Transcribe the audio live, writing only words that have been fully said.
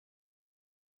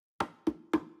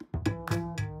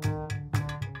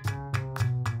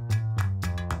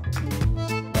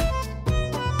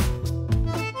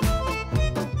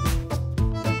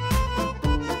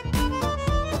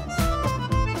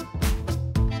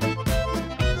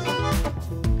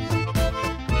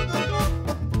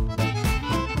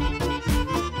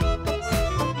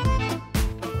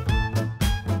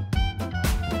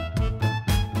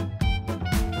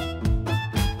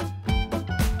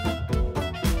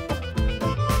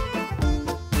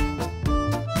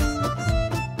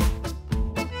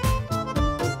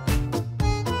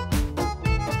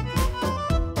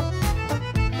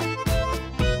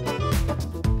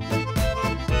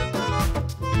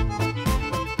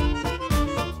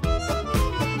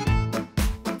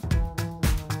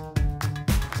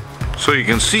So you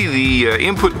can see the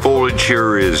input voltage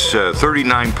here is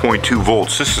 39.2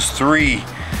 volts. This is three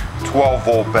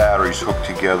 12-volt batteries hooked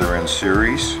together in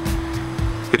series.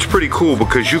 It's pretty cool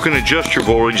because you can adjust your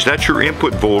voltage. That's your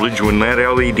input voltage. When that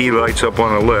LED lights up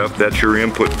on the left, that's your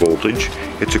input voltage.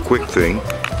 It's a quick thing.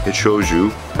 It shows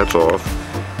you that's off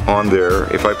on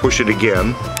there. If I push it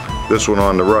again, this one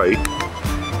on the right,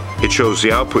 it shows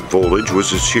the output voltage,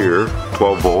 which is here,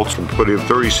 12 volts, and put in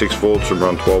 36 volts and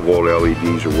run 12 volt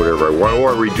LEDs or whatever I want,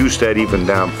 or I reduce that even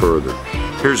down further.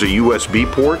 Here's a USB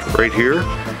port right here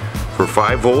for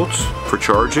 5 volts for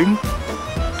charging,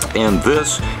 and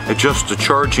this adjusts the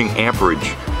charging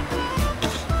amperage.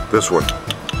 This one.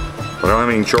 But I'm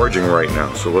having charging right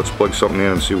now, so let's plug something in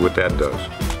and see what that does.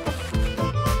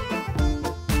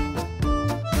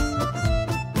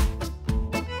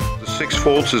 6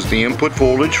 volts is the input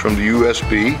voltage from the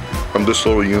USB from this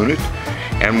little unit,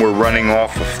 and we're running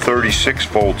off of 36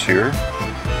 volts here,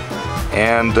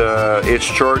 and it's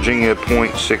charging at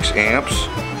 0.6 amps,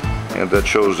 and that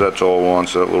shows that's all on,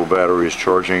 so that little battery is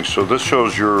charging. So this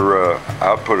shows your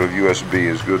output of USB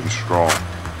is good and strong.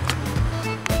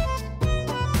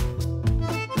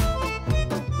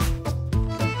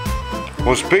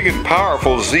 What's big and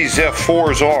powerful as these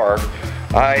F4s are,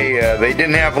 they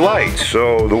didn't have lights,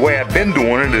 so the way I've been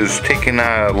doing it is taking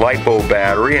a LiPo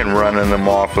battery and running them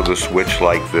off of the switch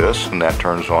like this, and that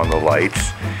turns on the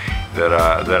lights that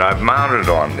I've mounted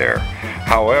on there.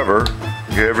 However,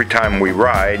 every time we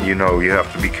ride, you know, you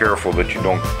have to be careful that you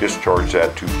don't discharge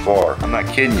that too far. I'm not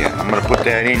kidding you. I'm going to put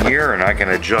that in here and I can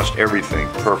adjust everything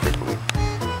perfectly.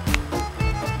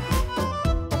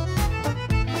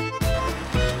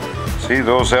 See,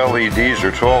 those LEDs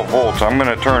are 12 volts. I'm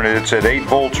going to turn it. It's at 8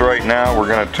 volts right now. We're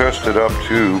going to test it up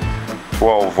to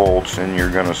 12 volts, and you're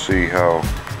going to see how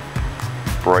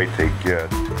bright they get.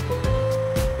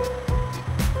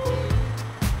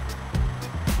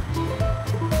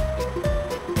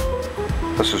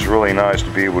 This is really nice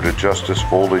to be able to adjust this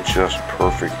voltage just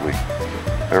perfectly.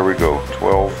 There we go,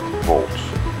 12 volts.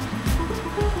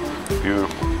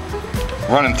 Beautiful.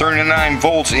 Running 39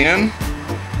 volts in.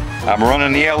 I'm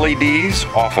running the LEDs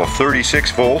off of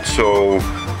 36 volts, so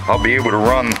I'll be able to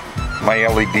run my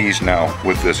LEDs now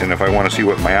with this. And if I want to see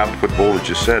what my output voltage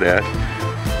is set at,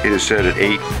 it is set at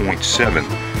 8.7.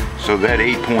 So that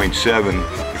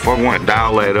 8.7, if I want to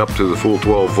dial that up to the full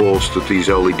 12 volts that these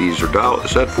LEDs are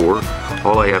set for,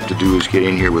 all I have to do is get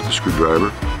in here with the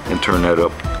screwdriver and turn that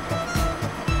up.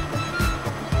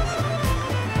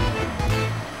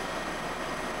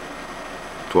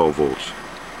 .12 volts.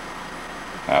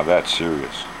 Now that's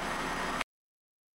serious.